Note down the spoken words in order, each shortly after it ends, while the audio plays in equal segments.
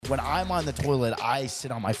when I'm on the toilet, I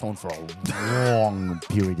sit on my phone for a long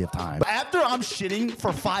period of time. But after I'm shitting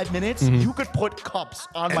for 5 minutes, you could put cups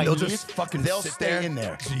on my they'll knees. just fucking they'll sit stay there? in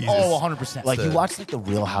there. Jesus. Oh, 100%. Like, you watch, like, the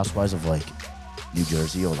Real Housewives of, like, New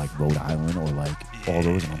Jersey or, like, Rhode Island or, like, all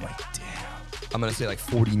those, and I'm like, damn. I'm going to say, like,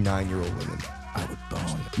 49-year-old women. I would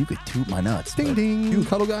bone. You could toot my nuts. Ding, ding. You a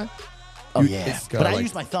cuddle guy? Oh, yeah. But I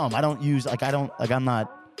use my thumb. I don't use, like, I'm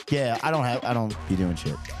not, yeah, I don't be doing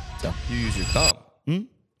shit. So. You use your thumb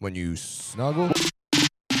when you snuggle?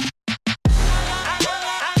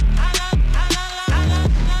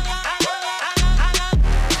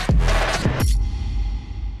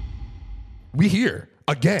 We here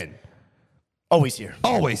again. Always here.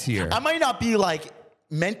 Always here. I might not be, like,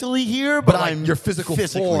 mentally here, but like, I'm your physical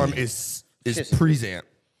form is present.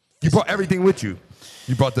 You brought everything with you.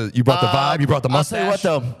 You brought the vibe. You brought the mustache. I'll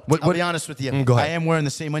tell you what, though. I'll be honest with you. Go ahead. I am wearing the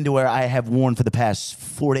same underwear I have worn for the past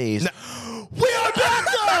 4 days. We are back,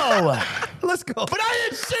 though. Let's go. But I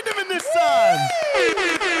ain't shitting him in this time.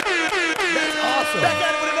 That's awesome. Back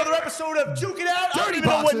at it with another episode of Juke It Out. I don't Dirty even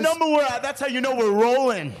know what boxes. number we're at. That's how you know we're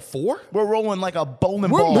rolling. 4? We're rolling like a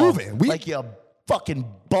bowling We're ball. moving. Like your fucking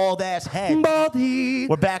bald ass head. Baldy.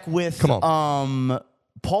 We're back with Paul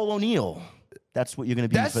O'Neill. That's what you're going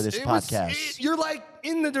to be for this podcast. You're like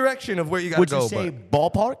in the direction of where you got to go. Would you say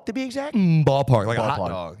ballpark to be exact? Ballpark, like a hot Ballpark.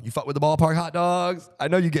 dog. You fuck with the ballpark hot dogs? I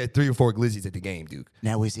know you get 3 or 4 glizzies at the game, dude.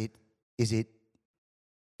 Now, is it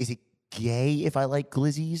gay if I like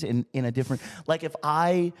glizzies in a different, like if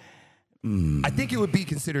I think it would be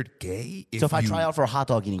considered gay if I try out for a hot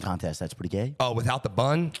dog eating contest, that's pretty gay. Oh, without the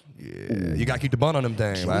bun? Yeah, you got to keep the bun on them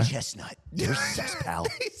things, Joey right? Chestnut, you're sus, pal.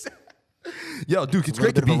 Yo, Duke, it's A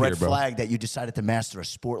great to little bit be of a here, red bro. flag that you decided to master a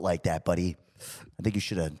sport like that, buddy. I think you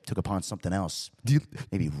should have took upon something else.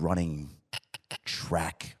 Maybe running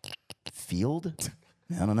track field?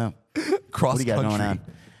 I don't know. Cross What do you got country. going on?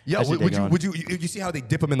 Yo, would you see how they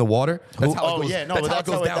dip them in the water? That's how it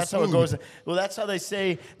goes. That's how it goes. Well, that's how they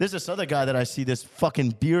say. There's this other guy that I see, this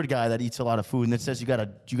fucking beard guy that eats a lot of food, and it says you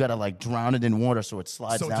gotta like drown it in water so it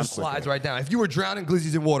slides down. So it just quicker. slides right down. If you were drowning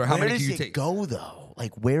glizzies in water, how Where many do you does it take? go though?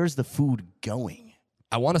 Like, where's the food going?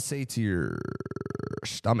 I want to say to your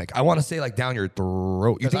stomach. I want to say like down your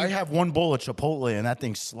throat. You Because I have one bowl of Chipotle, and that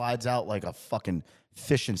thing slides out like a fucking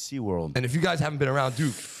fish in SeaWorld. And if you guys haven't been around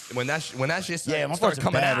Duke, when that shit my starts farts are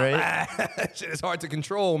coming bad, out, right? that shit is hard to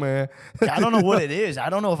control, man. I don't know what it is. I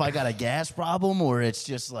don't know if I got a gas problem or it's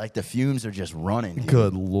just like the fumes are just running. Dude.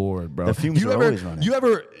 Good Lord, bro. The fumes are always running. You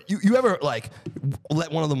ever like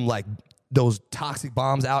let one of them like those toxic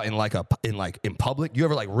bombs out in public? You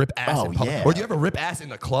ever like rip ass in public? Yeah. Or do you ever rip ass in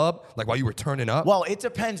the club like while you were turning up? Well, it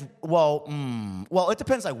depends. Well, it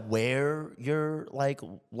depends like where you're like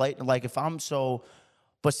if I'm so.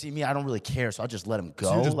 But see me, I don't really care, so I'll just let them go.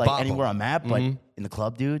 So just like bop anywhere them. I'm at, but in the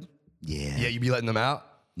club, dude. Yeah. Yeah, you be letting them out?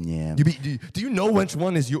 Yeah. Do you know which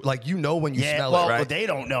one is you? Like, you know when you smell well, it, right? they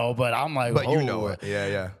don't know, but I'm like, But oh, you know it.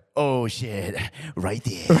 Yeah. Oh shit! Right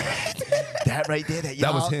there, that right there.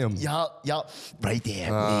 That was him. Y'all, right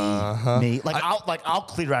there. Me. Like I'll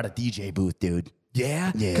clear out a DJ booth, dude.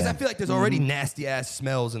 Yeah? Yeah. Because I feel like there's already nasty ass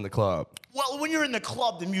smells in the club. Well, when you're in the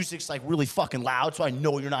club, the music's like really fucking loud, so I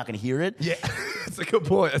know you're not gonna hear it. Yeah, that's a good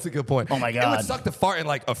point. Oh my It God. would suck to fart in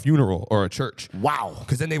like a funeral or a church. Wow.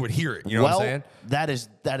 Because then they would hear it. You know what I'm saying? that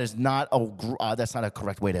is not that's not a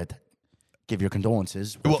correct way to give your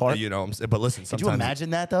condolences. Well, Fart. you know, but listen, Could sometimes you imagine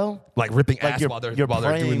that though? like ripping Like ass you're while they're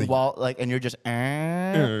praying doing the. while like, and you're just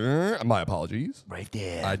My apologies. right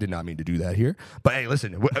there, I did not mean to do that here. But hey,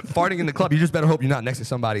 listen, farting in the club, you just better hope you're not next to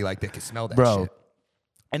somebody like that can smell that bro. shit.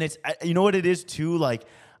 And it's you know what it is too. Like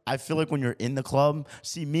I feel like when you're in the club,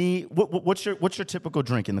 see me. What's your typical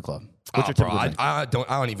drink in the club? What's your typical drink? I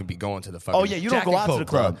don't even be going to the fucking. Oh yeah, you don't Jack go and out to the Coke,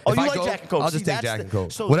 club. bro. Oh, If you I like go, Jack and Coke? I'll See, just take that's Jack the- and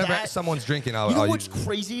Coke. so Whatever that- someone's drinking, You know I'll what's use.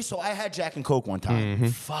 crazy? So I had Jack and Coke one time.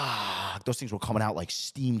 Fuck, those things were coming out like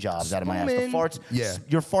steam jobs out of my ass. The Steaming. farts, Yeah.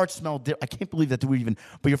 your farts smell. I can't believe that they were even.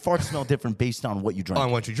 But your farts smell different based on what you drink.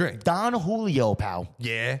 On what you drink. Don Julio, pal.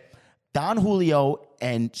 Yeah. Don Julio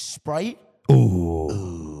and Sprite.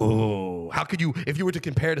 Ooh. How could you, if you were to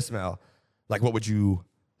compare the smell, like what would you,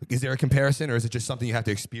 is there a comparison or is it just something you have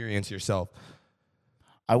to experience yourself?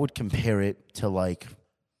 I would compare it to like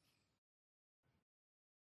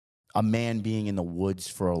a man being in the woods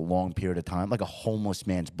for a long period of time, like a homeless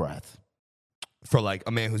man's breath. For like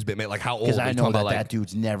a man who's been, like how old? Because I Are we know talking that about, like, that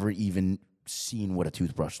dude's never even seen what a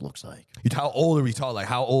toothbrush looks like. How old are we talking? Like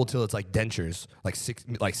how old till it's like dentures? Like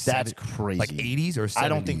That's seven, crazy. Like 80s or 70s? I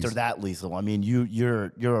don't think they're that lethal. I mean,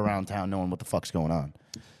 you're around town knowing what the fuck's going on.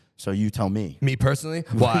 So you tell me. Me personally?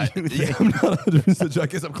 Why? Yeah, I'm not 100% sure. I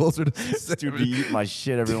guess I'm closer to To be eating my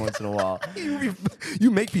shit every once in a while.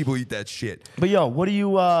 You make people eat that shit. But yo, what do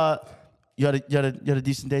you you had a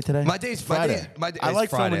decent day today? My day's Friday. I it's like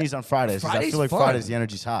Friday. filming these on Fridays. 'Cause I Friday's feel like fun. Fridays the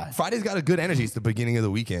energy's high. Friday's got a good energy. It's the beginning of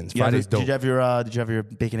the weekends. Yeah, Friday's dope. Did you have your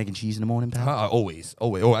bacon, egg, and cheese in the morning, pal? Always.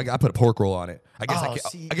 Oh, I put a pork roll on it. I guess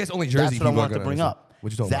I guess only Jersey That's what I people wanted are to bring gonna up.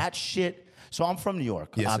 What you talking That shit. So I'm from New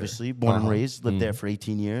York, Yes, sir. obviously, born and raised, lived there for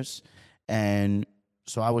 18 years, and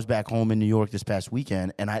so I was back home in New York this past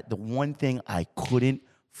weekend, and the one thing I couldn't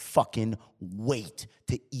fucking wait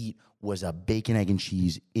to eat was a bacon, egg, and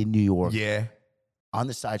cheese in New York. Yeah. On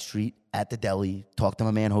the side street at the deli, talk to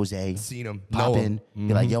my man Jose. Seen him. Pop Know in, him.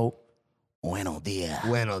 be like, yo, buenos dias.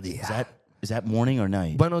 Buenos dias. Is that morning or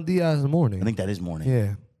night? Buenos dias in the morning. I think that is morning.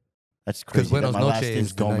 Yeah. That's crazy. Buenos My last noches name's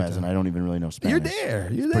is the Gomez, nighttime. and I don't even really know Spanish. You're there.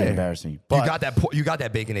 You're It's there. pretty embarrassing. But, You got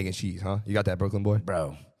that bacon, egg, and cheese, huh? You got that Brooklyn boy?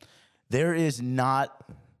 bro, there is not.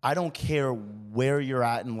 I don't care where you're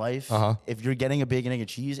at in life. If you're getting a bacon, egg, and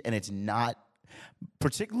cheese, and it's not,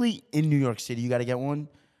 particularly in New York City, you got to get one.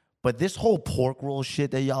 But this whole pork roll shit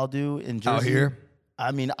that y'all do in Jersey, Out here?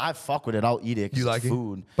 I mean, I fuck with it. I'll eat it. 'Cause You like it's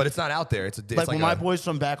food. it? But it's not out there. It's Like when my boys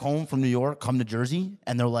from back home from New York come to Jersey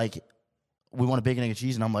and they're like, "We want a bacon, egg, and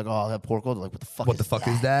cheese," and I'm like, "Oh, that pork roll." They're like, "What the fuck?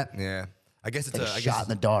 is that? Yeah. I guess it's Like I a guess shot in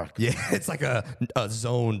the dark." Yeah, it's like a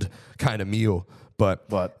zoned kind of meal. But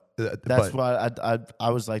That's why I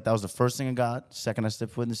was like, that was the first thing I got. Second I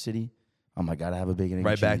stepped foot in the city, I'm like, gotta have a bacon, egg, and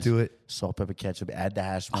right cheese. back to it. Salt, pepper, ketchup. Add the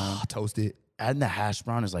hash brown. Toast it. Adding the hash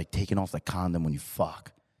brown is like taking off the condom when you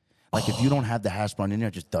fuck. Like if you don't have the hash brown in there,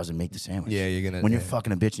 it just doesn't make the sandwich. Yeah, you're gonna. When you're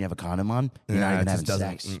fucking a bitch and you have a condom on, you're not even having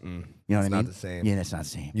sex. You know what I mean? not the same. Yeah, that's not the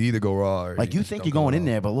same. You either go raw or Like you just think don't you're go going in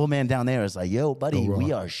raw. there, but little man down there is like, "Yo, buddy, Go raw.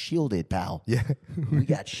 we are shielded, pal. Yeah. We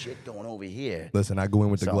got shit going over here." Listen, I go in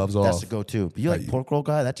with the So gloves that's off. the go-to. But you like pork roll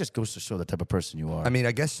guy? That just goes to show the type of person you are. I mean,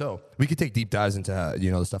 I guess so. We could take deep dives into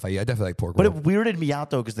the stuff I eat. I definitely like pork But roll. it weirded me out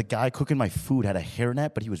though because the guy cooking my food had a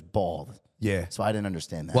hairnet, but he was bald. Yeah. So I didn't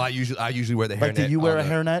understand that. Well, I usually wear the hairnet. Like, do you wear a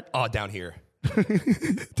hairnet? Oh, down here.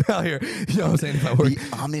 Down here. You know what I'm saying? If I work. The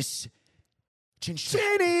Amish chinchilla.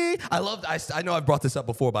 Jenny. I know I've brought this up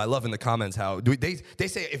before, but I love in the comments how they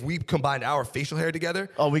say if we combined our facial hair together,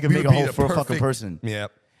 Oh, we can would make a be whole the for a fucking perfect- person. Yeah.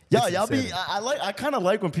 Yeah, It's y'all be. insane. I kind of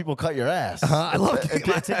like when people cut your ass. I love it. getting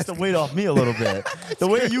my It takes ass the weight off me a little bit. The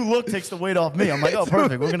way you look takes the weight off me. I'm like, oh,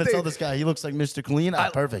 perfect. We're gonna tell this guy he looks like Mr. Clean.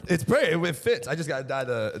 Perfect. It's great. It fits. I just gotta dye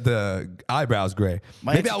the eyebrows gray.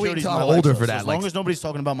 My Maybe I'll wait insecurity's until my I'm legs, older though, for so that. As long as nobody's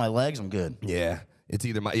talking about my legs, I'm good. Yeah, it's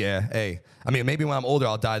either my Hey, I mean, maybe when I'm older,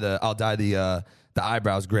 I'll dye the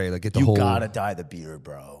eyebrows gray. Like get the You whole. gotta dye the beard,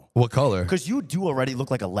 bro. What color? Because you do already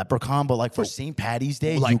look like a leprechaun, but like for St. Patty's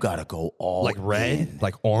Day, Like- you gotta go all Like red, in.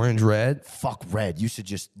 like orange red. Fuck red. You should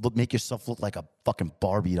just make yourself look like a fucking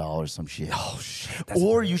Barbie doll or some shit. Oh shit!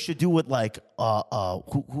 Or you should do it like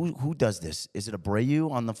who does this? Is it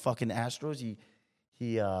Abreu on the fucking Astros?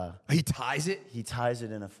 He ties it. He ties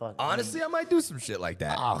it in a fucking. Honestly, I might do some shit like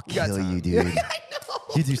that. I'll You got kill time. you, dude. I know.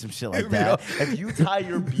 You do some shit like You that. know. If you tie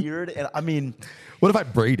your beard, and I mean, What if I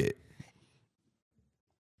braid it?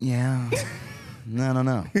 yeah.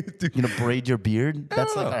 No. You gonna braid your beard?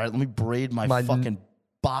 That's like, all right, let me braid my fucking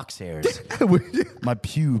box hairs, my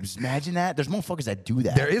pubes. Imagine that. There's motherfuckers that do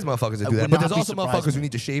that. There is motherfuckers that do that, would but not there's be also surprised motherfuckers me. who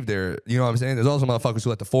need to shave their. You know what I'm saying? There's also motherfuckers who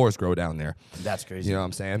let the forest grow down there. That's crazy. You know what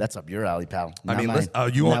I'm saying? That's up your alley, pal. I Not mean, mine. listen,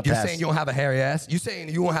 Not you're pass. saying you don't have a hairy ass? You saying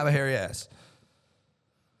you won't have a hairy ass?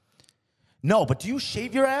 No, but do you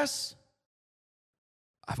shave your ass?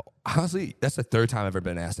 Honestly, that's the third time I've ever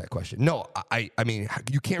been asked that question. No, I mean,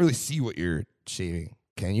 you can't really see what you're shaving,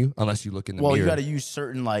 can you? Unless you look in the mirror. Well, you got to use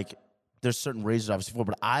certain there's certain razors obviously for,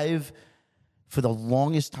 but for the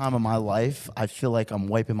longest time of my life, I feel like I'm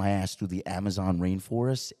wiping my ass through the Amazon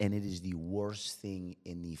rainforest, and it is the worst thing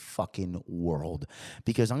in the fucking world.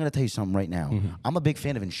 Because I'm gonna tell you something right now. I'm a big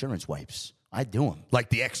fan of insurance wipes. I do them. like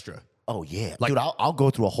the extra. Oh yeah, Like- dude. I'll go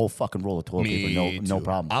through a whole fucking roll of toilet paper. No too.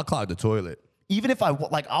 problem. I'll clog the toilet. Even if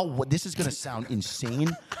this is gonna sound insane.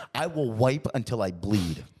 I will wipe until I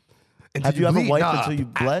bleed. Have you ever wiped until you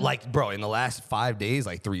bled? Like, bro, in the last 5 days,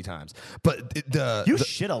 like 3 times. But You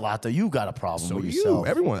shit a lot though. You got a problem so with you, yourself.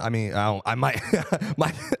 everyone. I mean, I might.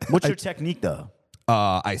 What's your technique though?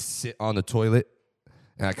 I sit on the toilet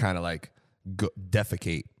and I kind of like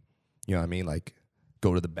defecate. You know what I mean? Like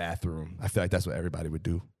go to the bathroom. I feel like that's what everybody would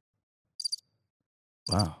do.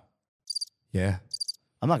 Wow. Yeah.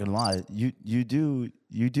 I'm not gonna lie. You do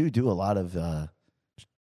a lot of.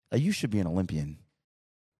 You should be an Olympian.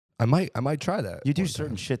 I might try that. You do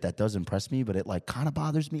certain shit that does impress me, but it like kind of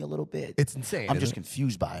bothers me a little bit. It's insane. I'm just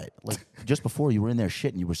confused by it. Like just before you were in there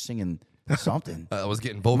shit and you were singing something. I was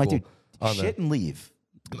getting vocal. I'm like, dude, on shit and leave.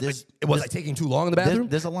 Was I taking too long in the bathroom?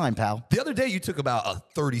 There's a line, pal. The other day you took about a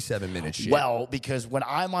 37-minute shit. Well, because when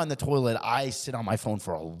I'm on the toilet, I sit on my phone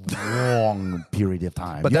for a long period of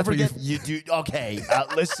time. But you that's ever what get you do? Okay,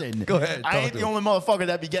 listen. Go ahead, I talk ain't to the him. only motherfucker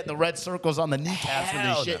that be getting the red circles on the kneecaps when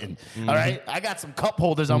Hell they no. shitting. All right, I got some cup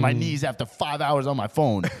holders on my knees after 5 hours on my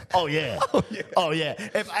phone. Oh yeah, oh yeah.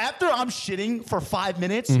 If after I'm shitting for 5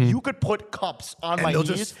 minutes, you could put cups on And my they'll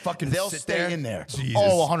knees, just fucking they'll sit stay there? in there. Jesus.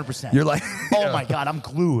 Oh, 100%. You're like, oh my god, I'm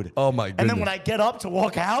glued. Oh, my And then when goodness. I get up to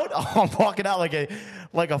walk out, I'm walking out like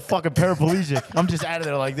a fucking paraplegic. I'm just out of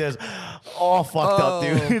there like this, all fucked up,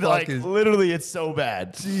 dude. Like literally, it's so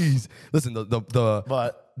bad. Jeez. Listen,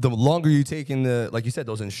 the longer you take in like you said,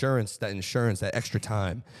 that insurance, that extra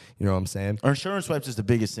time. You know what I'm saying? Our insurance wipes is the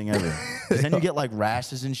biggest thing ever. 'Cause then you get like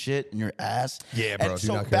rashes and shit in your ass. Yeah, bro, And do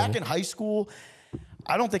so not back care. in high school,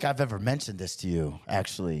 I don't think I've ever mentioned this to you.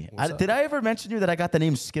 Actually, did I ever mention to you that I got the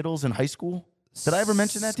name Skittles in high school? Did I ever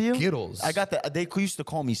mention that to you? Skittles. I got that. They used to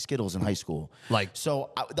call me Skittles in high school. Like-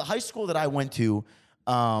 so, the high school that I went to,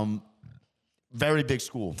 very big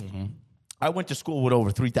school. I went to school with over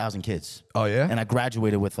 3,000 kids. Oh, yeah? And I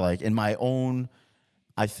graduated with like in my own.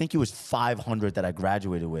 I think it was 500 that I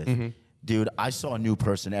graduated with. Dude, I saw a new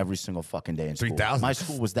person every single fucking day in school. 3,000?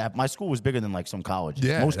 My school was bigger than like some colleges.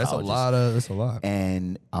 Yeah, most that's colleges. that's a lot.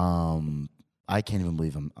 And I can't even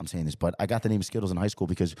believe I'm saying this, but I got the name Skittles in high school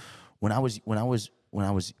because when I was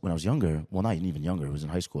younger, well, not even younger, it was in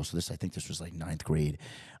high school. So I think this was like 9th grade.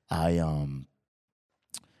 I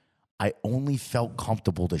only felt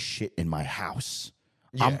comfortable to shit in my house.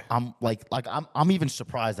 Yeah. I'm even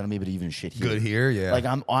surprised that I'm able to even shit here. Good here, yeah. Like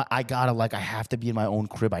I have to be in my own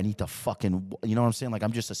crib. I need to fucking, you know what I'm saying? Like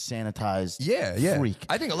I'm just a sanitized freak.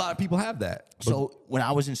 I think a lot of people have that. So when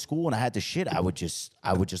I was in school and I had to shit, I would just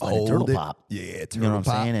let it turtle pop. Yeah, turtle You know what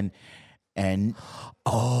pop. I'm saying? And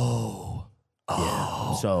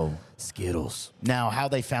yeah. So Skittles. now how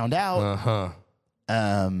they found out,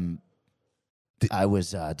 I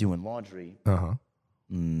was doing laundry.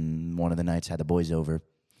 One of the nights had the boys over,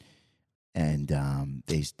 and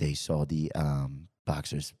they saw the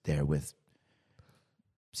boxers there with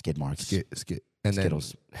skid marks, and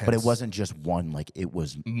Skittles. Then, but it wasn't just one; like it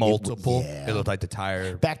was multiple. yeah. It looked like the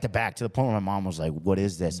tire. Back to back, to the point where my mom was like, "What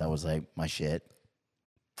is this?" I was like, "My shit."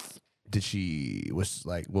 Did she was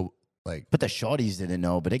like, well, like But the shorties didn't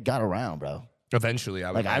know, but it got around, bro. eventually?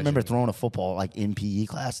 I would I remember throwing a football like in PE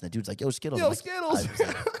class, and the dude's like, "Yo, Skittles." Yo, I'm like, Skittles.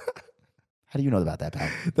 how do you know about that, pal?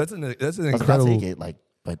 That's an I was about to incredible. take it, like,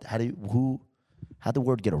 but how'd the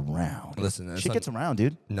word get around? Listen, that's shit gets around,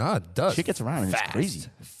 dude. Nah, it does. Shit gets around, and Fast. it's crazy.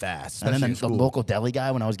 Fast. And then especially in the school. local deli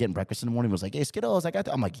guy, when I was getting breakfast in the morning, was like, "Hey, Skittles, I got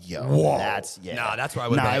that." I'm like, "Yo, Whoa. that's Nah, that's where I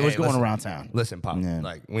would. Nah, it was going listen, around town. Listen, Pop. Yeah.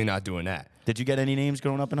 Like we're not doing that. Did you get any names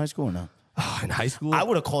growing up in high school or no? In high school, I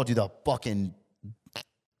would have called you the fucking.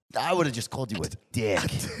 I would have just called you a dick.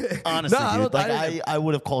 Honestly, No, I dude. don't- Like I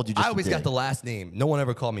would have called you. Just I always a got dick. the last name. No one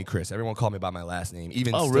ever called me Chris. Everyone called me by my last name.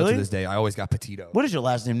 Even Oh, still really? to this day, I always got Petito. What is your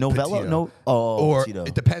last name? Novella? Petito. No. Oh, Or Petito.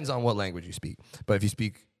 it depends on what language you speak. But if you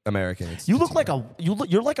speak American, it's You look Petito. like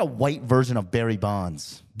you're like a white version of Barry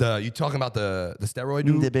Bonds, you talking about the steroid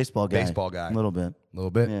dude? the baseball guy. Baseball guy. A little bit. A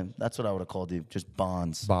little bit. Yeah, that's what I would have called you. Just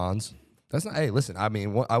Bonds. Bonds. That's not. Hey, listen. I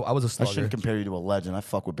mean, I was a I slugger. shouldn't compare you to a legend. I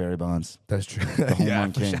fuck with Barry Bonds. That's true. home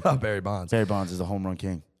run king. Shout out Barry Bonds. Barry Bonds is the home run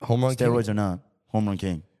king. Home run king? Steroids or not, home run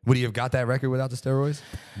king. Would he have got that record without the steroids?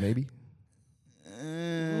 Maybe.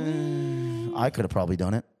 I could have probably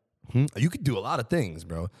done it. You could do a lot of things,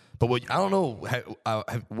 bro. But what I don't know,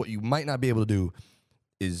 what you might not be able to do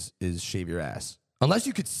is shave your ass unless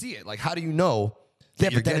you could see it. Like, how do you know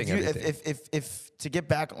that you're but then getting everything? if to get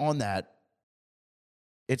back on that,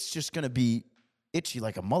 it's just gonna be itchy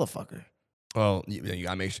like a motherfucker. Well, you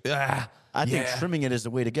gotta make sure. I think trimming it is the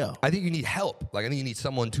way to go. I think you need help. Like, I think you need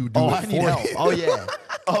someone to do Oh, it I for need help. you. Oh yeah.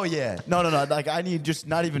 Oh yeah. No. Like I need just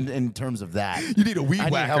not even in terms of that. You need a weed I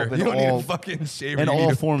need whacker. help in You don't all- need a fucking shaver. In You need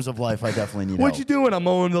all a- forms of life, I definitely need What help. you doing? I'm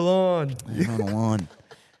mowing the lawn. I'm on the lawn.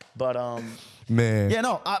 But Man. yeah,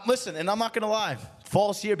 no. Listen, and I'm not gonna lie.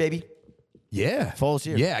 Fall's here, baby. Yeah. Fall's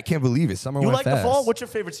here. Yeah, I can't believe it. Summer You went like fast. the fall? What's your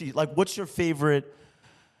favorite season? Like, what's your favorite?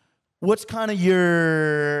 What's kind of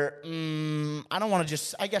your? I don't want to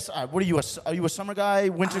just. I guess. What are you? Are you a summer guy,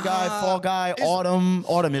 winter guy, fall guy, autumn?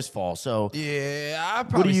 Autumn is fall. So Yeah, I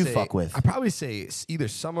probably What do you say, fuck with? I probably say it's either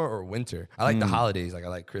summer or winter. I like the holidays. Like I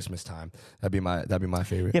like Christmas time. That'd be my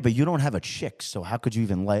favorite. yeah, but you don't have a chick, so how could you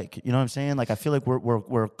even like? You know what I'm saying? Like, I feel like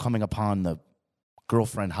we're coming upon the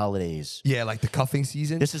girlfriend holidays. Yeah, like the cuffing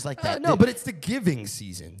season. This is like that. No, but it's the giving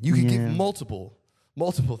season. You can give Yeah. multiple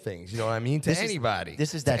things. You know what I mean? To anybody.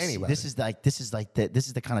 This is to that. anybody. This is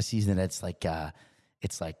the kind of season that's like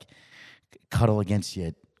it's like cuddle against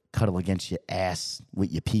your ass with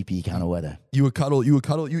your pee kind of weather. You a cuddle guy?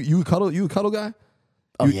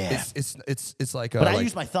 Oh yeah. It's like. But I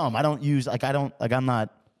use my thumb. I don't use I'm not.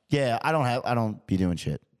 Yeah, I don't be doing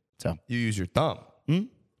shit. So you use your thumb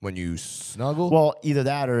when you snuggle. well, either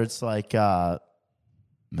that or it's like I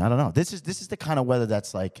don't know. This is the kind of weather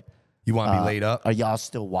that's like. You want to be laid up? Are y'all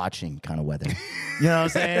still watching kind of weather? You know what I'm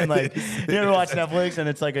saying? Like, you ever watch Netflix and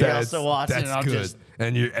it's like, are y'all still watching? That's and I'm good. just,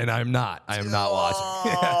 And I'm not. I am not watching.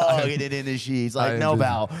 oh, get it in the sheets. Like, no,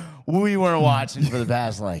 Val, we weren't watching for the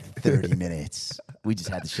past, like, 30 minutes. We just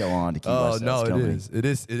had the show on to keep ourselves company. It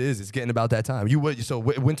is. It's getting about that time. So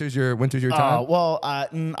winter's your time? Well, I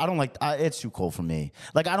don't like, it's too cold for me.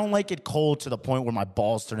 Like, I don't like it cold to the point where my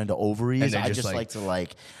balls turn into ovaries. I just like to,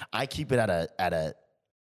 I keep it at a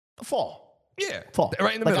fall. Yeah. Fall.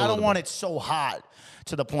 Right in the like, middle. I don't want it so hot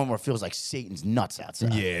to the point where it feels like Satan's nuts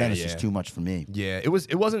outside. Yeah, then it's just too much for me. Yeah, it was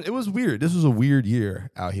weird. This was a weird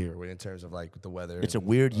year out here in terms of like the weather. It's a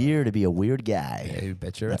weird year to be a weird guy. Yeah, you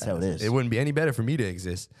bet your That's ass. how it is. It wouldn't be any better for me to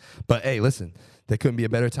exist. But hey, listen, there couldn't be a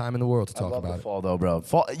better time in the world to talk about it. Fall though, bro.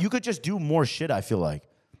 Fall, you could just do more shit, I feel like.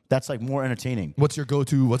 That's like more entertaining. What's your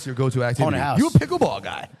go-to activity? Haunted house. You a pickleball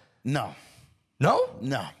guy? No. No?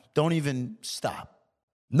 Don't even stop.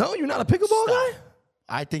 No, you're not a pickleball guy?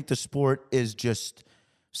 I think the sport is just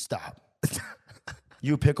stop.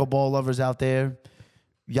 You pickleball lovers out there,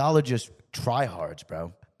 y'all are just tryhards,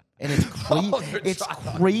 bro. And it's it's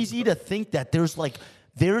crazy to think that there's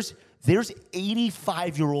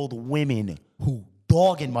 85-year-old women who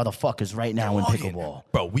dogging motherfuckers right now in pickleball.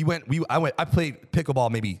 Bro, I played pickleball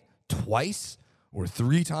maybe twice or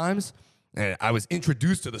 3 times, and I was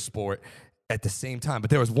introduced to the sport at the same time. But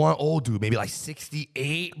there was one old dude, maybe like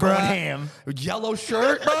 68, bro. Yellow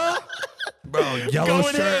shirt, bro. Bro, yellow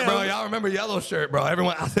shirt, bro. Y'all remember yellow shirt, bro.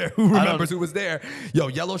 Everyone out there who remembers who was there. Yo,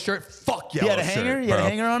 yellow shirt, fuck yellow shirt. You had a hanger? Bro. You had a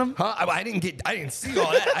hanger on him? Huh? I didn't see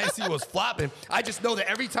all that. I didn't see what was flopping. I just know that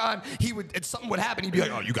every time something would happen, he'd be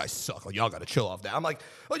like, oh, you guys suck. Like, y'all got to chill off that. I'm like,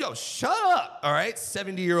 oh, yo, shut up. All right?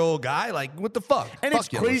 70-year-old guy. Like, what the fuck? And fuck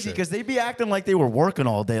it's crazy because they be acting like they were working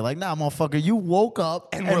all day. Like, nah, motherfucker, you woke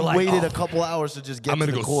up and waited a couple hours to just get to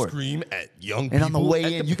the court. I'm going to go scream at young people. And on the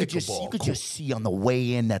way in, you could just see on the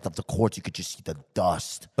way in that of the courts, you could just see the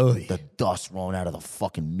dust. The dust rolling out of the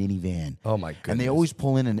fucking minivan. Oh my goodness. And they always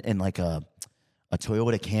pull in like a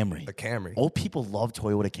Toyota Camry. A Camry. Old people love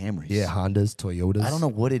Toyota Camrys. Yeah, Hondas, Toyotas. I don't know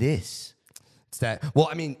what it is. It's that. Well,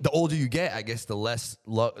 I mean, the older you get, I guess the less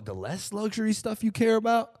luxury stuff you care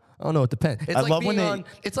about. I don't know. It depends. It's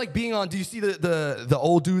It's like being on. Do you see the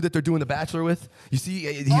old dude that they're doing The Bachelor with? You see,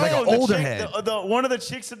 he's like an older head. One of the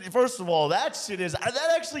chicks. First of all, that shit is that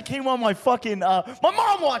actually came on my fucking. My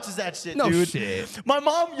mom watches that shit, dude. No shit. My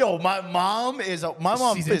mom is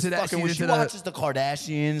fucking. When she watches the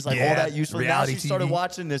Kardashians, like all that useful. Now she started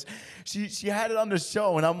watching this. She had it on the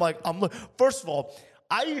show, and I'm like, first of all,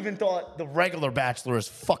 I even thought the regular Bachelor is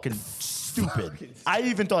fucking stupid. I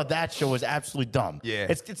even thought that show was absolutely dumb. Yeah.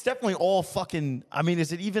 It's definitely all fucking. I mean,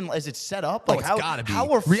 is it set up? Like, it's gotta be.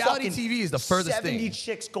 How are reality TV is the furthest 70 thing.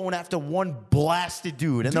 chicks going after one blasted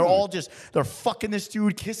dude, and they're all they're fucking this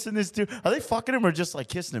dude, kissing this dude. Are they fucking him or just like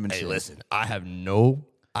kissing him and shit? Hey, listen, I have no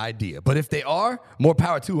idea, but if they are, more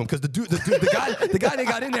power to them. Because the guy they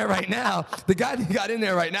got in there right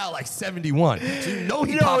now, like 71. So you know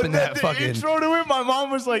he popping that fucking intro to it. My mom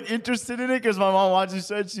was like interested in it because my mom watches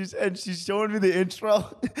the show and she's showing me the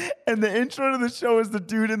intro, and the intro to the show is the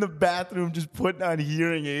dude in the bathroom just putting on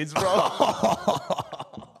hearing aids, bro.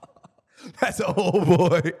 That's an old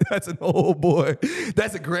boy. That's an old boy.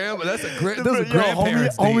 That's a grandparents.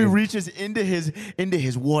 Homie reaches into his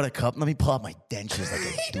water cup. Let me pull out my dentures like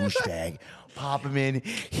a douchebag. Pop him in.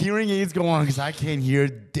 Hearing aids go on because I can't hear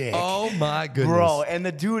dick. Oh my goodness, bro! And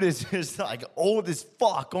the dude is just like old as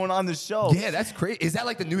fuck going on the show. Yeah, that's crazy. Is that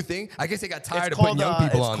like the new thing? I guess they got tired of putting young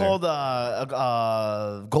people on there. It's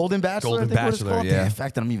called Golden Bachelor. Golden Bachelor. Yeah. The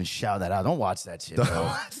fact that I'm even shouting that out. Don't watch that shit,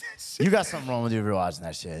 bro. You got something wrong with you if you're watching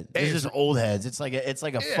that shit. It's just old heads. It's like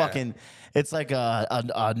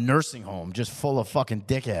a nursing home just full of fucking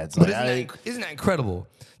dickheads. But isn't that incredible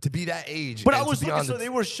to be that age? But I was looking, so they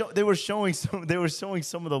were showing some of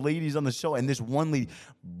the ladies on the show, and this one lady,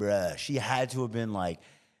 bruh, she had to have been like.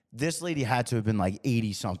 This lady had to have been like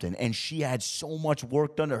 80-something, and she had so much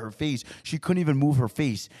work done to her face, she couldn't even move her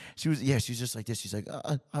face. She's just like this. She's like,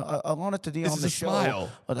 I wanted to be on the show. Smile.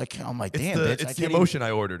 I'm like, damn, bitch. It's the emotion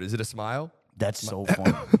I ordered. Is it a smile? That's so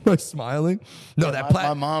funny. Like smiling. No, Yeah, that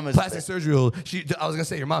my mom is plastic surgery. I was gonna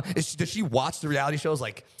say your mom. Does she watch the reality shows?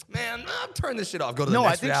 Like, man, turn this shit off. Go to the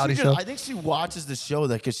next reality show. I think she watches the show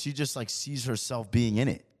because she just like sees herself being in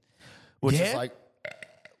it, which is like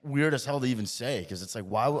weird as hell to even say. Because it's like,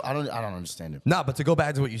 why? I don't understand it. Nah, but to go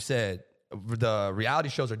back to what you said, the reality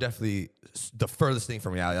shows are definitely the furthest thing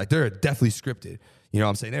from reality. Like they're definitely scripted. You know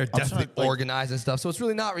what I'm saying? They're definitely organized and stuff. So it's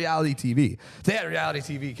really not reality TV. If they had reality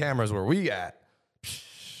TV cameras where we at,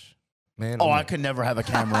 man. I could never have a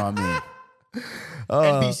camera on me.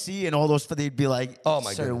 NBC and all those, they'd be like, "Oh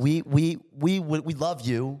my sir, goodness. we love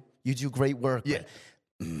you. You do great work." Yeah.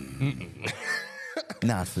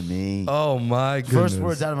 Not for me. Oh my goodness. First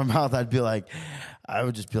words out of my mouth, I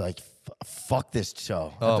would just be like, fuck this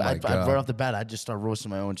show. Oh my I'd God. right off the bat, I'd just start roasting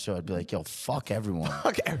my own show. I'd be like, yo, fuck everyone.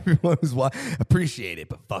 Fuck everyone who's appreciate it,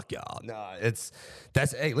 but fuck y'all. No,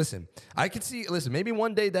 hey, listen, I could see, maybe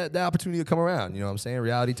one day that opportunity will come around. You know what I'm saying?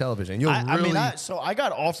 Reality television. I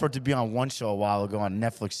got offered to be on one show a while ago on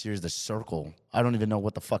Netflix series, The Circle. I don't even know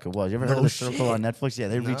what the fuck it was. You ever heard of The Circle on Netflix? Yeah,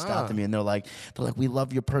 they reached out to me and they're like, we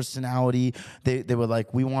love your personality. They were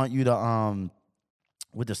like, we want you to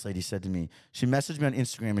what this lady said to me. She messaged me on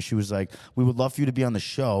Instagram and she was like, we would love for you to be on the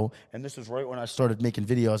show. And this was right when I started making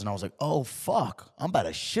videos and I was like, oh, fuck. I'm about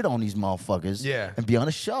to shit on these motherfuckers and be on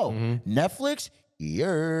a show. Netflix?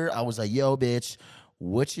 Yeah. I was like, yo, bitch,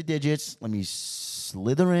 what's your digits? Let me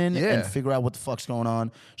slither in and figure out what the fuck's going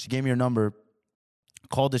on. She gave me her number,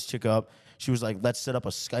 called this chick up. She was like, let's set up a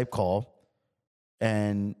Skype call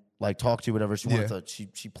and like talk to you, whatever. She wanted to,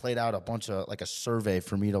 she played out a bunch of like a survey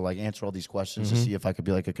for me to like answer all these questions to see if I could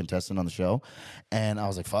be like a contestant on the show. And I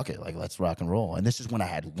was like, fuck it, like let's rock and roll. And this is when I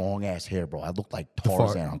had long ass hair, bro. I looked like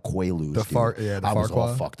Tarzan on Quaaludes. I was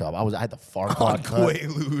all fucked up. I had the Farquaad cut.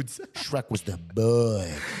 Quaaludes. Shrek was the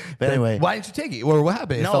boy. But anyway, why didn't you take it? Or what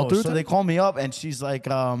happened? no, so they called me up and she's like,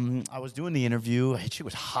 I was doing the interview. She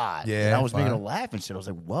was hot. Yeah, and I was making her laugh and shit. I was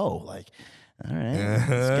like, whoa, like, all right, let's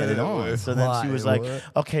get it on. So then she was like,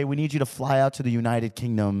 okay, we need you to fly out to the United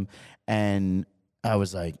Kingdom. And I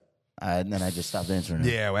was like, and then I just stopped answering her.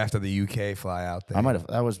 Yeah, after the UK fly out there. I might have,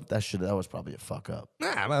 that was probably a fuck up.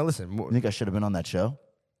 Nah, man, listen. You think I should have been on that show?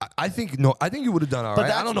 I think you would have done all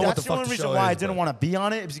right. I don't know what the fuck that's the only reason show why is, I didn't want to be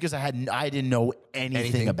on it. Is because I didn't know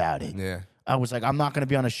anything about it. Yeah. I was like, I'm not going to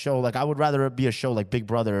be on a show. Like, I would rather be a show like Big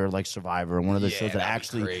Brother or like Survivor or one of those shows that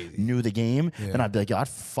actually knew the game. And I'd be like, yo, I'd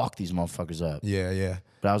fuck these motherfuckers up. Yeah.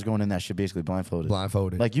 But I was going in that shit basically blindfolded.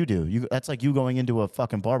 Like you do. That's like you going into a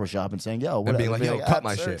fucking barbershop and saying, yo, what? And being like, yo, cut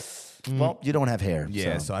my shit. Well, you don't have hair.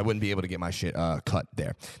 Yeah, so I wouldn't be able to get my shit cut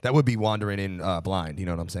there. That would be wandering in blind. You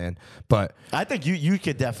know what I'm saying? But I think you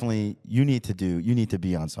could definitely, you need to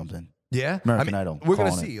be on something. Yeah, American Idol. We're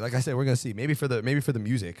gonna see. Like I said, we're gonna see. Maybe for the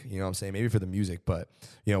music. You know what I'm saying? Maybe for the music. But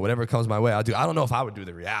whatever comes my way, I'll do. I don't know if I would do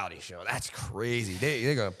the reality show. That's crazy.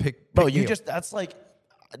 They're gonna pick. Bro, that's like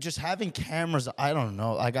just having cameras. I don't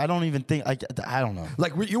know. Like I don't even think. I don't know.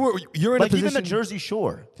 Like you're in like a position, even the Jersey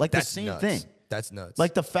Shore. Like the same nuts. thing. That's nuts.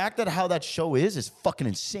 Like the fact that how that show is fucking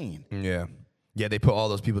insane. Yeah. Yeah, they put all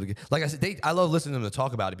those people together. Like I said, I love listening to them to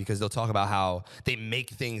talk about it because they'll talk about how they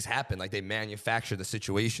make things happen. Like they manufacture the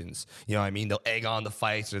situations. You know what I mean? They'll egg on the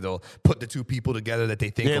fights or they'll put the two people together that they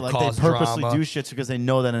think will cause drama. They purposely do shit because they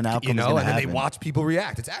know that an outcome is going to happen. And then they watch people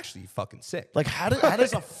react. It's actually fucking sick. Like how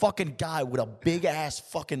does a fucking guy with a big ass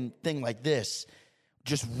fucking thing like this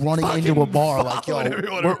just running into a bar like, yo,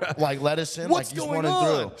 like let us in, what's like he's going running on?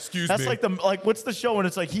 through. Excuse That's me. like what's the show when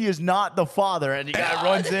it's like he is not the father and the guy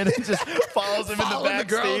runs in and just follows him in the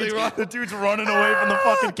backstage. The dude's running away from the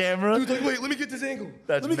fucking camera. Dude's like, wait, let me get this angle.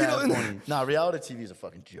 That's mad funny. Nah, reality TV is a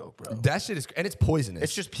fucking joke, bro. That shit is, and it's poisonous.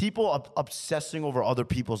 It's just people obsessing over other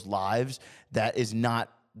people's lives that is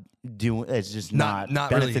not doing. It's just not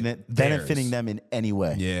benefiting them in any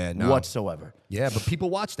way. Yeah, no. Whatsoever. Yeah, but people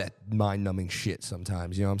watch that mind-numbing shit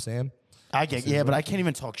sometimes. You know what I'm saying? But I can't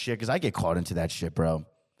even talk shit because I get caught into that shit, bro.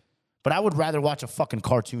 But I would rather watch a fucking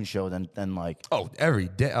cartoon show than like. Oh, every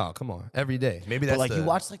day. Oh, come on, every day. Maybe that's you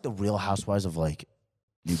watch like the Real Housewives of like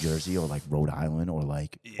New Jersey or like Rhode Island or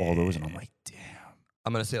like all those, and I'm like, damn.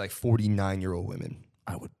 I'm gonna say like 49-year-old women.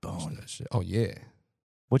 I would bone that shit. Oh yeah.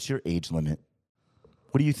 What's your age limit?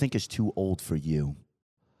 What do you think is too old for you?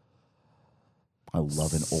 I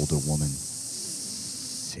love an older woman.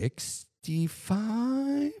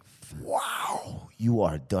 65? Wow. You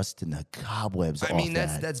are dusting the cobwebs off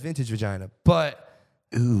that. That's vintage vagina. But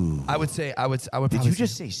ooh. I would Did you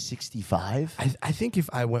just say 65? I think if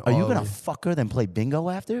I went Are you going to fuck her then play bingo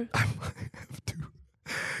after? I might have to.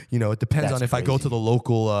 It depends on if I go to the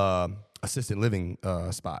local assisted living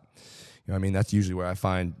spot. You know what I mean? That's usually where I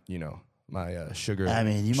find, sugar. I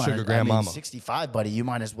mean, you might. sugar grandmama. 65, buddy. You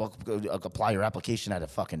might as well go apply your application at a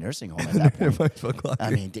fucking nursing home at that point. I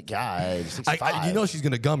mean, the guy, 65. You know she's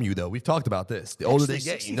gonna gum you though. We've talked about this. The older they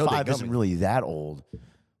get, 65 they isn't really that old.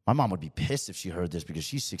 My mom would be pissed if she heard this because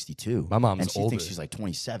she's 62. My mom's and she older. thinks she's like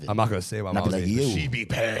 27. I'm not gonna say my mom's like age, you. but she'd be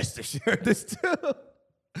pissed if she heard this too.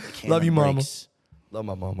 Love you, mama. Love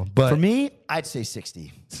my mama. But for me, I'd say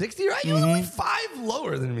 60. 60, right? You're only 5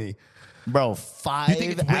 lower than me. Bro, 5 You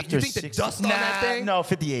think, after you think 60. the dust on that thing? No,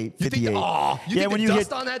 58. You 58. think, you think when the you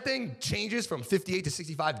dust on that thing changes from 58 to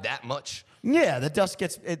 65 that much? Yeah, the dust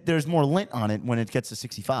gets, there's more lint on it when it gets to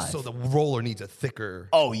 65. So the roller needs a thicker.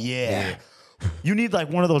 Oh, yeah. You need like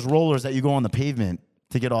one of those rollers that you go on the pavement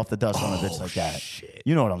to get off the dust on a bitch like that. Shit.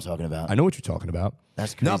 You know what I'm talking about. I know what you're talking about.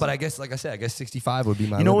 That's crazy. No, but I guess, like I said, I guess 65 would be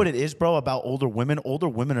my You know limit. what it is, bro, about older women? Older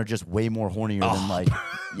women are just way more hornier than like,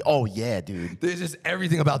 oh, yeah, dude. There's just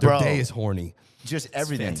everything about their day is horny. Just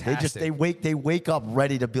everything. Fantastic. They wake up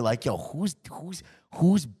ready to be like, yo,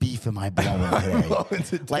 who's beef am I blowing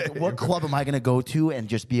today? Like, what club am I gonna go to and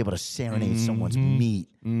just be able to serenade someone's meat?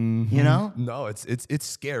 You know? No, it's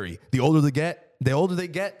scary. The older they get, the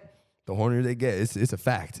hornier they get. It's a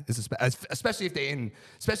fact. Especially if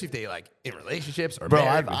they like in relationships or Bro,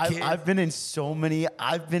 married with kids. I've been in so many.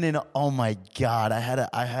 I've been in. Oh my god, I had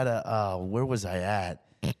a. Where was I at?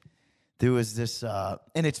 There was this,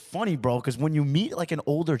 and it's funny, bro, because when you meet like an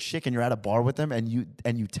older chick and you're at a bar with them and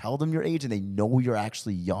you tell them your age and they know you're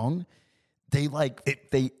actually young, they like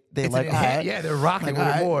they're like, they're rocking with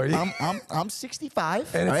it more. I'm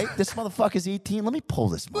 65, all right? This motherfucker's 18. Let me pull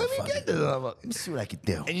this motherfucker. Let me get this. Let me see what I can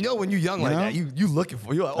do. And you know when you're young like that, you looking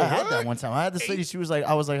for you. Like, I had that one time. I had this lady. She was like,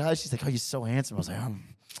 I was like, hi. She's like, oh, you're so handsome. I was like, what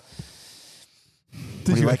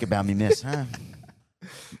do you like about me, miss? Huh?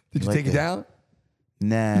 Did you take it down?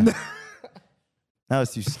 Nah. I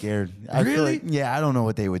was too scared. I feel Really? like, yeah, I don't know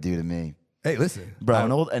what they would do to me. Hey, listen,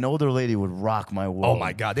 Bro, an older lady would rock my world. Oh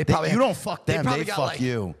my God, they probably you don't fuck them, they got, fuck like,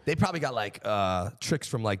 you. They probably got like tricks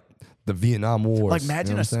from like the Vietnam Wars. Like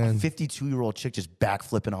imagine you know a 52-year-old chick just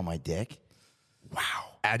backflipping on my dick. Wow.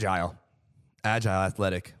 agile,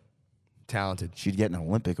 athletic, talented. She'd get an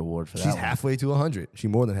Olympic award for that. She's one. halfway to 100. She's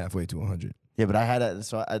more than halfway to 100. Yeah, but I had a,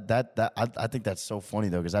 so I, I think that's so funny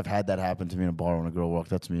though, because I've had that happen to me in a bar when a girl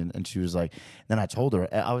walked up to me and she was like, then I told her,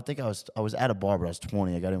 I was at a bar, but I was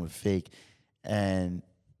 20. I got in with fake, and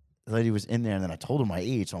the lady was in there, and then I told her my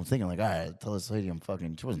age. So I'm thinking like, all right, tell this lady I'm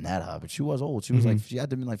fucking. She wasn't that hot, but she was old. She was like, she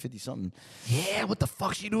had to be like 50 something. Yeah, what the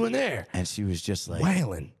fuck's she doing there? And she was just like,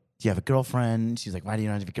 Wailing. do you have a girlfriend? She's like, why do you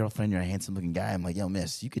not have a girlfriend? You're a handsome looking guy. I'm like, yo,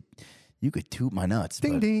 miss, you could toot my nuts.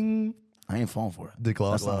 Ding but ding. I ain't falling for it.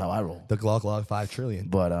 That's not how I roll. The Glock 5 trillion.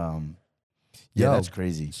 But yeah, Yo, that's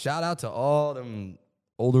crazy. Shout out to all them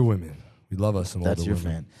older women. We love us some That's older your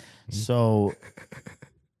women. fan. So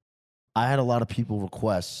I had a lot of people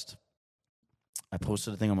request. I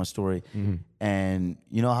posted a thing on my story, and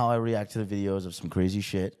you know how I react to the videos of some crazy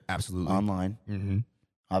shit Absolutely. online. Mm-hmm.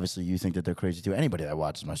 Obviously, you think that they're crazy too. Anybody that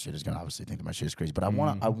watches my shit is gonna obviously think that my shit is crazy. But I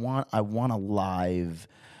want a live.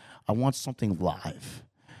 I want something live.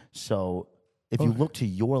 So if you look to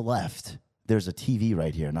your left, there's a TV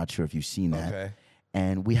right here. Not sure if you've seen that. Okay.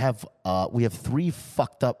 And we have 3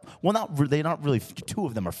 fucked up. Well, they're not really. 2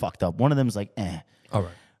 of them are fucked up. One of them is like, eh. All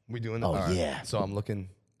right. We doing that? Oh, All right. yeah. So I'm looking.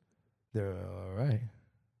 They're all right.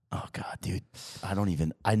 Oh God, dude. I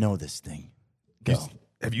know this thing. Go.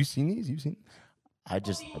 Have you seen these? You've seen? I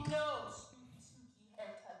just. Spooky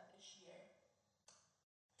haircut this year.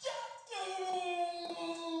 Just kidding.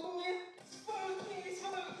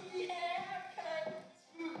 Spooky haircut.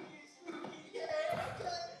 Spooky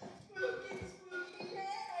haircut. Spooky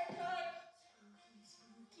haircut.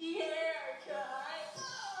 Spooky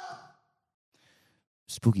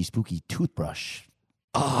haircut. Spooky toothbrush.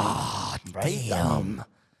 Ah, Right? damn.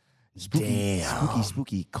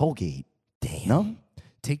 Spooky Colgate. Damn. No?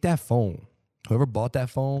 Take that phone. Whoever bought that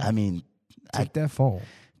phone, I mean, take that phone.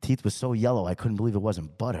 teeth was so yellow, I couldn't believe it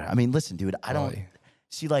wasn't butter. I mean, listen, dude, I don't Boy.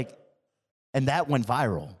 see like, and that went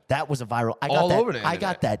viral. That was a viral. I got All that, over the internet.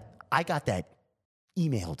 I got that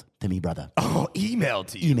emailed to me, brother. Oh, emailed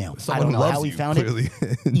to you. Emailed. Someone I don't who know loves how he you, found clearly.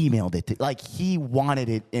 it. Emailed it. Like he wanted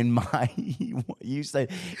it in my. You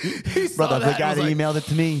said, saw brother, the that guy and that was like, emailed it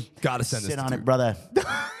to me. Gotta send this Sit to on dude. it, brother.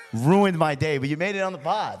 Ruined my day, but you made it on the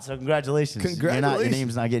pod, so congratulations. Congratulations. Your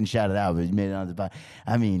name's not getting shouted out, but you made it on the pod.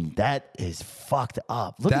 I mean, that is fucked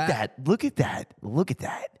up. Look at that. Look at that. Look at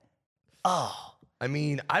that. Oh. I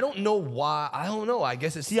mean, I don't know why. I don't know. I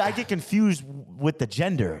guess it's. See, I get confused with the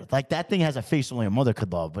gender. Like that thing has a face only a mother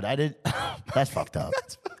could love, but I did. That's fucked up.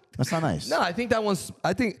 That's not nice. No, I think that one's.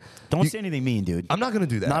 I think. Don't say anything mean, dude. I'm not gonna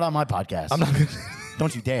do that. Not on my podcast. I'm not gonna.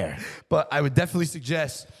 Don't you dare. But I would definitely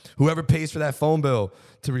suggest whoever pays for that phone bill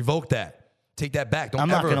to revoke that. Take that back. Don't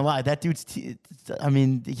I'm ever. not gonna lie. That dude's teeth. I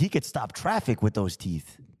mean, he could stop traffic with those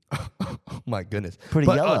teeth. Oh my goodness. Pretty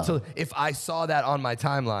but, yellow. So if I saw that on my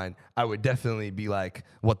timeline, I would definitely be like,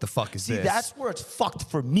 "What the fuck is See, this?" that's where it's fucked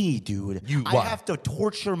for me, dude. I why? have to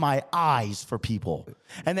torture my eyes for people.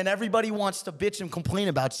 And then everybody wants to bitch and complain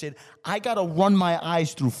about shit. I gotta run my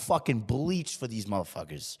eyes through fucking bleach for these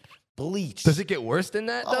motherfuckers. Bleach. Does it get worse than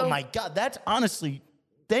that? Oh though? my God, that's honestly,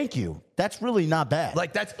 thank you. That's really not bad.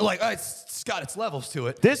 Like that's like it's got its levels to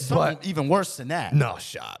it. There's something but even worse than that. no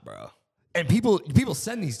shot, bro. And people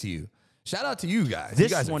send these to you. Shout out to you guys. This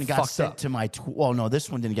you guys one are got fucked sent up. to my. Well, no, this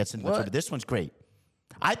one didn't get sent to my What? Twitter. This one's great.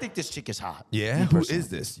 I think this chick is hot. Yeah, me who personally. is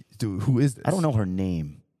this, dude? Who is this? I don't know her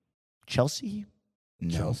name. Chelsea?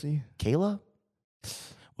 No. Chelsea? Kayla?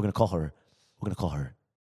 We're gonna call her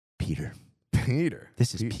Peter. Peter.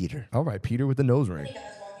 This is Peter. All right, Peter with the nose ring. Many guys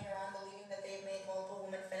walking around believing that they've made multiple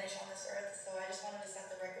women finish on this earth, so I just wanted to set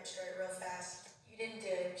the record straight real fast. You didn't do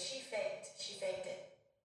it. She faked. She faked it.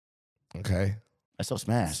 Okay. I still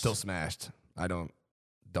smashed. Still smashed. I don't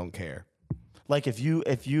care. Like if you,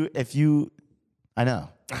 I know.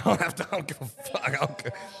 I don't give a fuck. I don't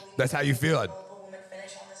care. That's how you feel. Multiple women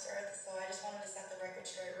finish on this earth, so I just wanted to set the record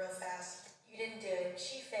straight real fast. You didn't do it.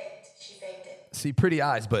 She faked. She faked it. See, pretty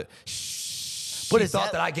eyes, but But she is thought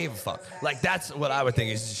that- that I gave a fuck. Like that's what I would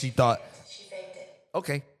think is she thought, She faked it.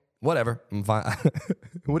 okay, whatever, I'm fine.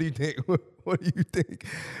 What do you think? What do you think?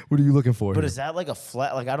 What are you looking for? But here? is that like a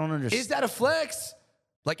flat? Like I don't understand. Is that a flex?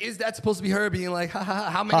 Like, is that supposed to be her being like, ha ha ha?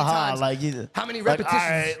 How many times? Like either. How many Like, repetitions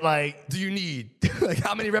alright, like do you need? Like,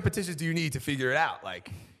 how many repetitions do you need to figure it out? Like,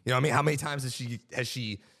 you know what I mean? How many times has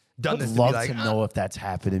she done I'd this? love to be like, to know if that's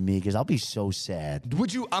happened to me because I'll be so sad.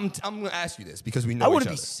 Would you? I'm gonna ask you this because we know I each wouldn't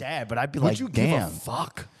other. be sad, but I'd be Would like, you give damn. a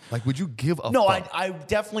fuck? Like, would you give a No, fuck? I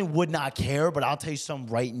definitely would not care, but I'll tell you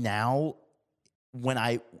something right now.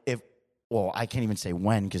 Well, I can't even say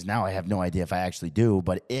when because now I have no idea if I actually do,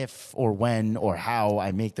 but if or when or how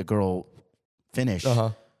I make the girl finish,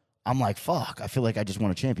 I'm like, fuck, I feel like I just won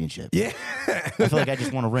a championship. Yeah. I feel like I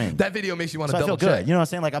just won a ring. That video makes you want to So I double feel good. check. You know what I'm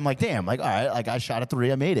saying? Like, I'm like, damn, like, all right, like I shot a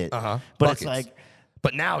 3, I made it. But Buckets. it's like,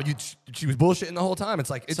 But now she was bullshitting the whole time. It's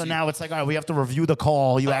like so now it's like, all right, we have to review the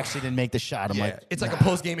call. You actually didn't make the shot. I'm yeah, like, it's like a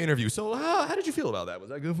post game interview. So how did you feel about that? Was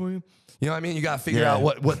that good for you? You know what I mean? You gotta figure Yeah. out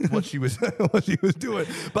what she was what she was doing.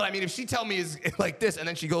 But I mean, if she tell me is like this, and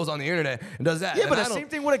then she goes on the internet and does that, yeah, then but I the don't- same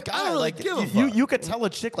thing with a I guy. don't really Like, give a you fuck. you could tell a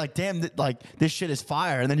chick like, damn, like this shit is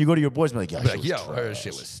fire, and then you go to your boys and be like, yeah, Be like, shit yo, was her trash.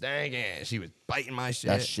 shit was stankin'. She was biting my shit.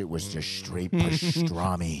 That shit was just straight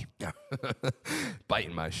pastrami.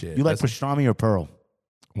 biting my shit. You like That's- pastrami or pearl?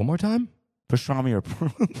 one more time? Pastrami or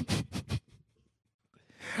pearl?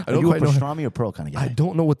 I Are don't you a quite know. pastrami or pearl kind of guy? I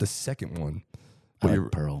don't know what the second one. I What like you're-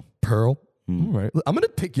 pearl. Pearl. All right. I'm gonna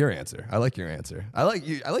pick your answer. I like your answer. I like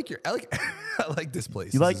you. I like I like this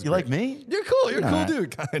place. You This like is you great. like me? You're cool. You're a cool Alright.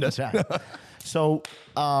 dude, kind of. That's right. So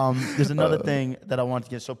there's another thing that I wanted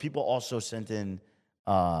to get. So people also sent in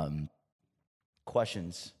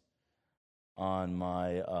questions on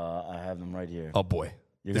my. I have them right here. Oh boy,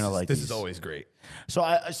 You're This gonna is- like This these. is always great. So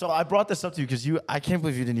I brought this up to you because I can't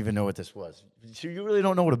believe you didn't even know what this was. So you really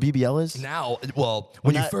don't know what a BBL is? Now, well,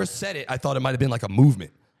 when you that- first said it, I thought it might have been like a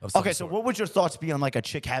movement of some Okay, so sort. what would your thoughts be on like a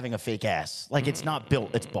chick having a fake ass? Like it's not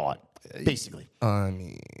built, it's bought, basically. I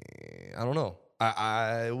mean, I don't know.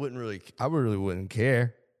 I really wouldn't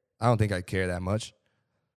care. I don't think I'd care that much.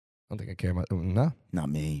 I don't think I care much. No. Not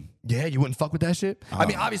me. Yeah, you wouldn't fuck with that shit? I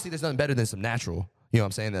mean, obviously, there's nothing better than some natural, you know what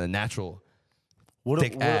I'm saying, than a natural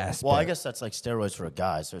thick ass. Well, I but- guess that's like steroids for a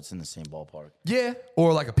guy, so it's in the same ballpark. Yeah,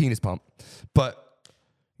 or like a penis pump. But,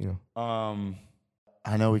 you know,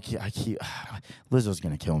 I know Lizzo's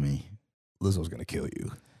gonna kill me. Lizzo's going to kill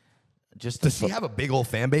you. Just Does she have a big old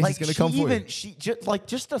fan base like that's going to come for you? She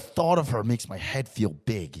just the thought of her makes my head feel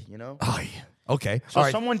big, you know? Oh, yeah. Okay. So All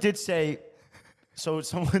right. someone did say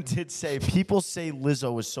people say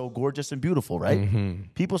Lizzo is so gorgeous and beautiful, right? Mm-hmm.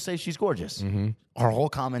 People say she's gorgeous. Our whole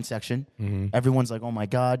comment section, everyone's like, "Oh my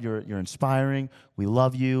God, you're inspiring. We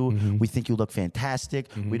love you. Mm-hmm. We think you look fantastic.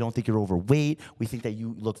 We don't think you're overweight. We think that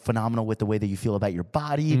you look phenomenal with the way that you feel about your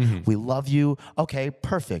body. Mm-hmm. We love you." Okay,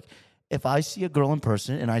 perfect. If I see a girl in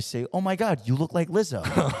person and I say, "Oh my God, you look like Lizzo,"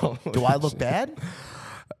 do I look bad?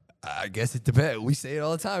 I guess it depends. We say it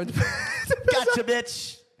all the time. It depends. Gotcha,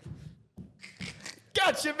 bitch.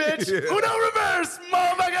 Gotcha, bitch. Uno reverse,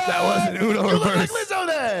 motherfucker. That wasn't Uno You look like reverse. Lizzo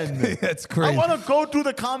then. That's I crazy. want to go through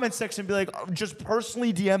the comment section and be like, just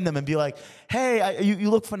personally DM them and be like, hey, you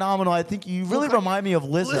look phenomenal. I think you really remind me of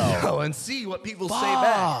Lizzo. Lizzo and see what people say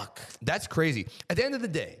back. Fuck. That's crazy. At the end of the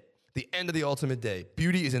day, the end of the ultimate day.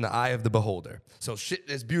 Beauty is in the eye of the beholder. So shit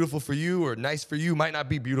that's beautiful for you or nice for you might not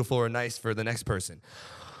be beautiful or nice for the next person.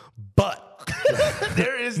 But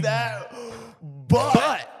There is that.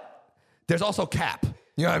 But there's also cap.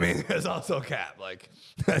 You know what I mean? There's also cap. Like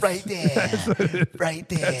right there, right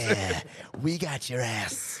there, we got your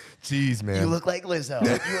ass. Jeez, man. You look like Lizzo.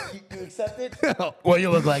 You accept it? Well,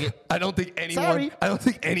 you look like it. I don't think anyone. Sorry. I don't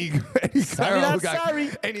think any Sorry, girl not sorry.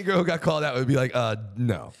 any girl who got called out would be like,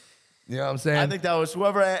 no. You know what I'm saying? I think that was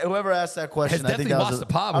whoever asked that question. Has I think definitely that watched was the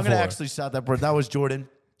pod I'm gonna before. actually shout that person. That was Jordan.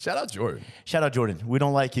 Shout out Jordan. Shout out Jordan. We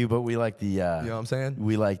don't like you, but we like the. You know what I'm saying?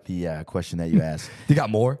 We like the question that you asked. You got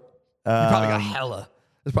more? You probably got hella.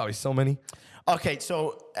 There's probably so many. Okay,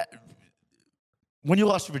 so when you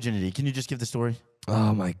lost your virginity, can you just give the story?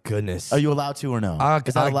 Oh my goodness. Are you allowed to or no?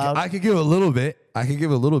 Is that I, allowed? I could give a little bit.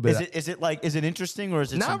 Is it interesting or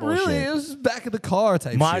is it Not some bullshit? really. It was just back of the car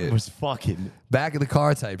type Mine shit. was fucking. Back of the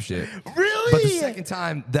car type shit. Really? But the second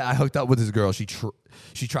time that I hooked up with this girl, she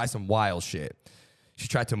tried some wild shit. She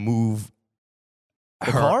tried to move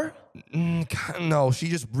The car? No, she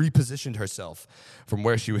just repositioned herself from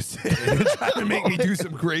where she was sitting and tried to make me do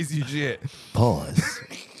some crazy shit. Pause.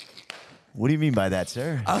 What do you mean by that,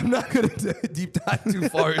 sir? I'm not going to deep dive too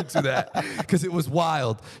far into that because it was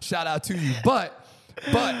wild. Shout out to you. But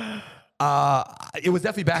it was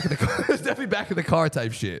definitely back of the car. It was definitely back of the car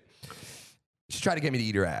type shit. She tried to get me to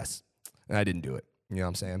eat her ass, and I didn't do it. You know what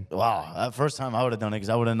I'm saying? Wow, that first time I would have done it because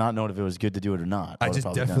I would have not known if it was good to do it or not. I just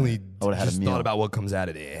definitely would have had a just meal. thought about what comes out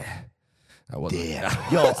of there. I wasn't. Damn.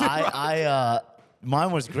 Yo,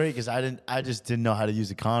 mine was great because I just didn't know how to use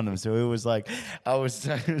a condom. So it was like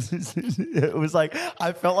it was like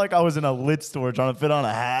I felt like I was in a lit store trying to fit on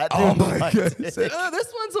a hat. Oh dude. my Like, goodness. This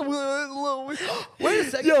one's a little. Wait a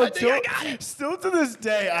second. Yo, I think I got it. still to this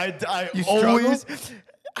day, I You always.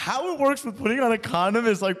 How it works with putting on a condom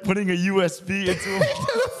is like putting a USB into a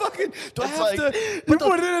Fucking, do I It's have like, to? you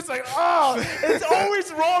put it in, it's like, it's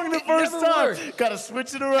always wrong the first never time. works. Gotta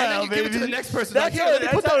switch it around, then you baby. give it to the next person, That's like, how, here, let me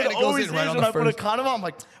that's put that how in, it and it goes always in right is on when the I put a first. condom on. I'm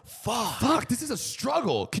like, fuck. Fuck, this is a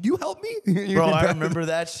struggle. Could you help me? Bro, I remember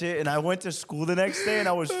that shit, and I went to school the next day, and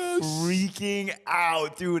I was freaking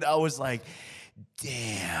out, dude. I was like,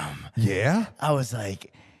 damn. Yeah? I was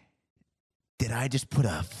like, did I just put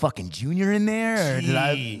a fucking junior in there? Or did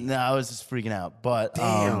I? Gee. No, I was just freaking out. But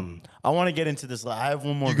Damn. I want to get into this. I have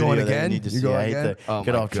one more You video going that again? we need to You see. going I hate again? to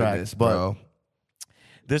get my off track, goodness, but bro.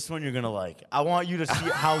 this one you're gonna like. I want you to see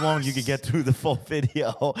how long you can get through the full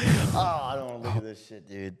video. Oh, I don't want to look at this shit,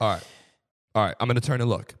 dude. All right. I'm gonna turn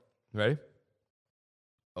and look. Ready?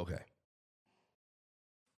 Okay.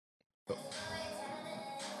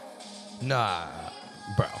 Nah,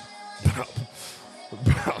 bro.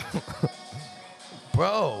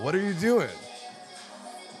 Bro, what are you doing?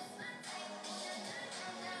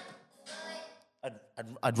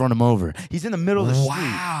 I'd run him over. He's in the middle of the street.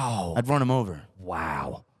 Wow. I'd run him over.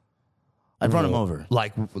 Wow. I'd run him over.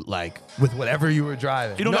 Like with whatever you were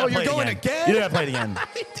driving. You don't no, gotta you're play it going again. You don't gotta play it again.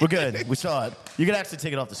 We're good. We saw it. You can actually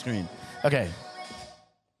take it off the screen. Okay.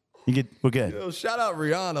 We're good. Yo, shout out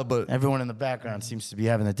Rihanna, but Everyone in the background seems to be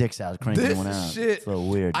having the dicks out, cranking this one out. shit. It's a little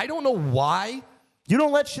weird. I don't know why. You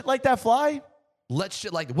don't let shit like that fly? Let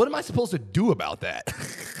shit like. What am I supposed to do about that?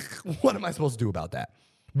 What am I supposed to do about that?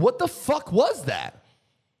 What the fuck was that?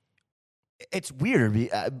 It's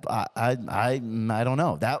weird. I don't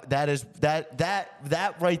know.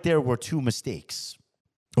 That right there were two mistakes.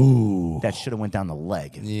 Ooh. That should have went down the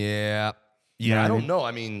leg. Yeah. You know Yeah, what I I don't mean? know.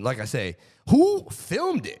 I mean, like I say, who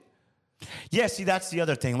filmed it? Yeah, see, that's the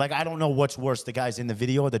other thing. Like, I don't know what's worse, the guys in the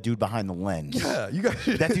video or the dude behind the lens. Yeah, you got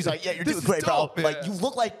That dude's like, yeah, you're This doing is great, dope, bro. man. Like, you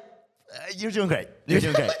look like you're doing great. You're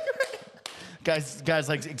doing great. Guys,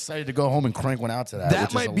 like excited to go home and crank one out to that. That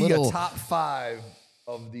which might is be little, a top 5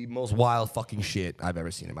 of the most wild fucking shit I've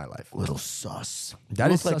ever seen in my life. little sus. That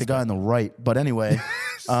That is is like the suspect. guy on the right. But anyway,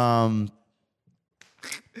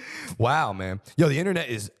 Wow, man. Yo, the internet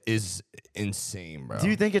is insane, bro. do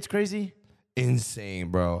you think it's crazy? Insane,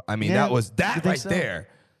 bro. I mean, Yeah, that was you that think right so? there.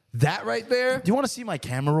 That right there? Do you want to see my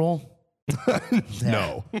camera roll?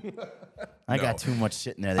 No. I got too much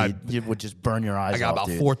shit in there that you would just burn your eyes I got off, about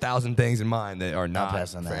dude. 4,000 things in mind that are not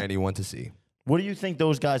pass on for that. anyone to see. What do you think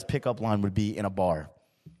those guys' pickup line would be in a bar?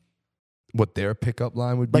 What their pickup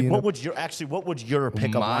line would be? Like, in what a- would your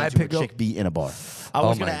pickup My line to pickup- a chick be in a bar? I Oh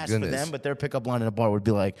was gonna my ask for goodness. them, but their pickup line in a bar would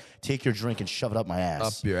be like, take your drink and shove it up my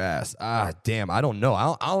ass. Up your ass. Ah, damn. I don't know.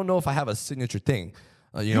 I don't know if I have a signature thing.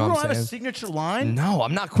 You you know don't what I'm have saying? a signature line? No,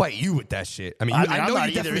 I'm not quite you with that shit. I mean, I I mean, I'm know not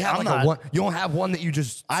you definitely either. have I'm like not- a one. You don't have one that you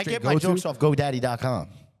just I straight get go my to? jokes off GoDaddy.com.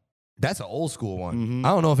 That's an old school one. I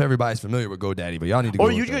don't know if everybody's familiar with GoDaddy, but y'all need to go Or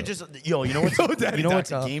look you that could up. just, yo, you know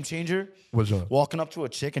what's a game changer? What's that? Walking up to a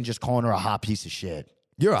chick and just calling her a hot piece of shit.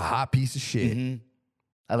 You're a hot piece of shit.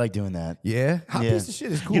 I like doing that. Yeah? Hot Yeah. piece of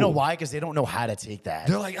shit is cool. You know why? Because they don't know how to take that.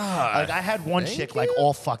 They're like, Like I had one thank chick like you.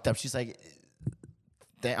 all fucked up. She's like,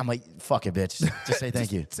 I'm like, fuck it, bitch. Just say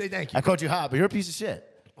thank you. Say thank you. I called you hot, but you're a piece of shit.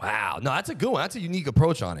 Wow. No, that's a good one. That's a unique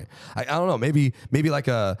approach on it. I don't know. Maybe like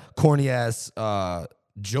a corny ass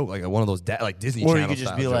joke, like one of those like Disney Or Channel you could just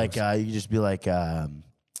style be jokes. like,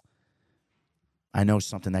 I know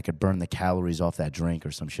something that could burn the calories off that drink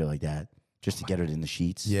or some shit like that, just to get it in the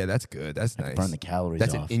sheets. Yeah, that's good. That's nice. Burn the calories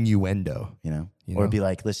That's off. an innuendo. You know? You Or know? be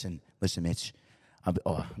like, listen, Mitch.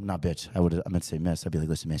 Not bitch. I meant to say miss. I'd be like,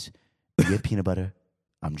 listen, miss. You have peanut butter.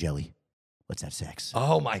 I'm jelly. Let's have sex.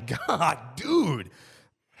 Oh my God, dude.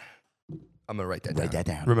 I'm gonna write that down. Write that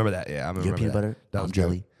down. Remember that? Yeah, I'm gonna You have peanut remember butter. that. I'm was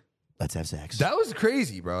jelly. good. Let's have sex. That was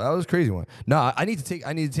crazy, bro. That was a crazy one. No, I need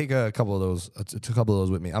to take a couple of those. A couple of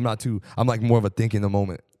those with me. I'm like more of a think in the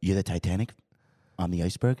moment. You're the Titanic. I'm the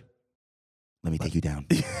iceberg. Let me take you down.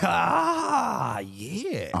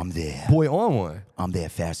 Yeah. I'm there. Boy on one. I'm there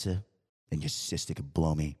faster than your sister could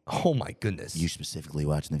blow me. Oh my goodness. You specifically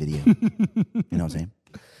watching the video. You know what I'm saying?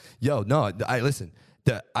 Yo, no, I listen.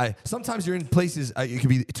 Sometimes you're in places it can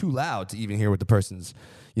be too loud to even hear what the person's,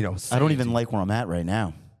 I don't saying even to you. like where I'm at right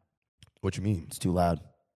now. What you mean? It's too loud.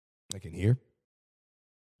 I can hear.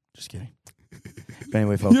 Just kidding. But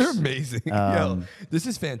anyway, folks. You're amazing. Yo, Um, this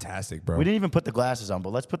is fantastic, bro. We didn't even put the glasses on,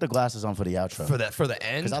 but let's put the glasses on for the outro. for the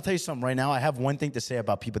end. Because I'll tell you something right now. I have one thing to say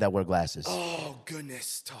about people that wear glasses. Oh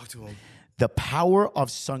goodness, talk to him. The power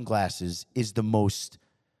of sunglasses is the most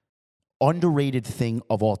underrated thing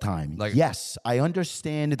of all time. Like- yes, I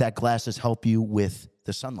understand that glasses help you with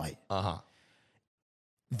the sunlight.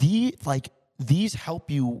 These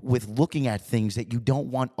help you with looking at things that you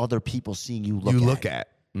don't want other people seeing you look at.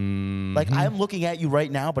 Like I'm looking at you right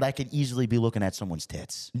now, but I could easily be looking at someone's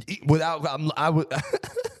tits. Without I would.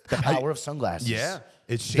 The power of sunglasses. Yeah,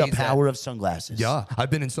 it's The power of sunglasses. Yeah, I've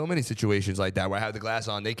been in so many situations like that where I have the glass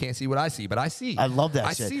on. They can't see what I see, but I see. I love that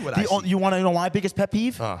I shit. see what I see. You want to know my biggest pet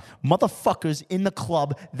peeve? Motherfuckers in the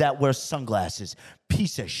club that wear sunglasses.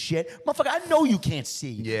 Piece of shit. Motherfucker, I know you can't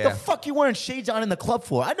see. Yeah. The fuck you wearing shades on in the club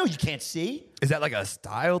for? I know you can't see. Is that like a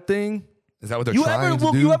style thing? Is that what they're trying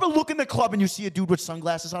to do? You ever look in the club and you see a dude with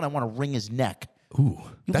sunglasses on? I want to wring his neck. Ooh,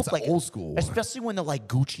 You that's look old school. Especially when they're like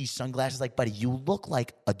Gucci sunglasses. Like, buddy, you look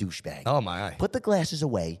like a douchebag. Oh my eye. Put the glasses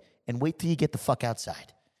away and wait till you get the fuck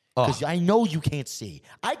outside. Because I know you can't see.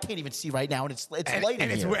 I can't even see right now, and it's light in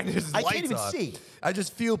and it's here. when there's I lights can't even on. see. I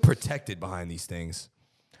just feel protected behind these things.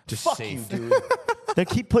 Just Fuck safe. you, dude. They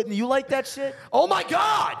keep putting you like that shit. Oh my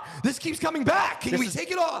God! This keeps coming back. Can we is-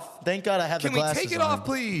 take it off? Thank God I have Can the we glasses take it on. off,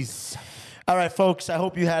 please? All right, folks. I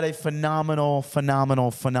hope you had a phenomenal time my watching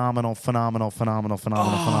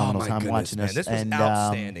goodness, man. this. This was And,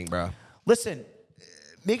 outstanding, bro. Listen,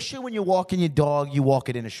 make sure when you're walking your dog, you walk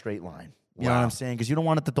it in a straight line. You know what Wow. I'm saying? Because you don't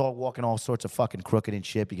want the dog walking all sorts of fucking crooked and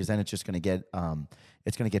shit. Because then it's just gonna get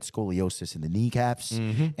scoliosis in the kneecaps,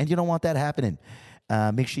 and you don't want that happening.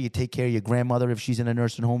 Make sure you take care of your grandmother if she's in a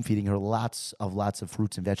nursing home, feeding her lots of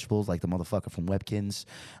fruits and vegetables, like the motherfucker from Webkins.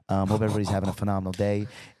 Hope everybody's having a phenomenal day.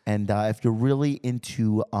 And if you're really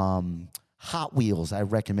into Hot Wheels, I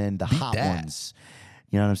recommend the Hot that. Ones.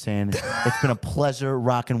 You know what I'm saying? It's been a pleasure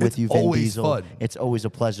rocking with you, Vin always Diesel. fun. It's always a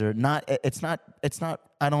pleasure. It's not.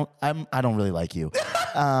 I don't really like you.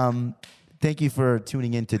 Thank you for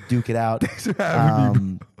tuning in to Duke It Out. Thanks for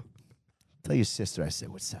having me. Tell your sister I said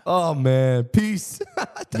what's up. Oh man, peace.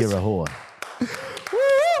 You're a whore.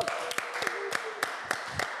 Woo!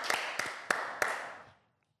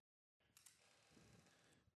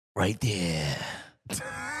 Right there.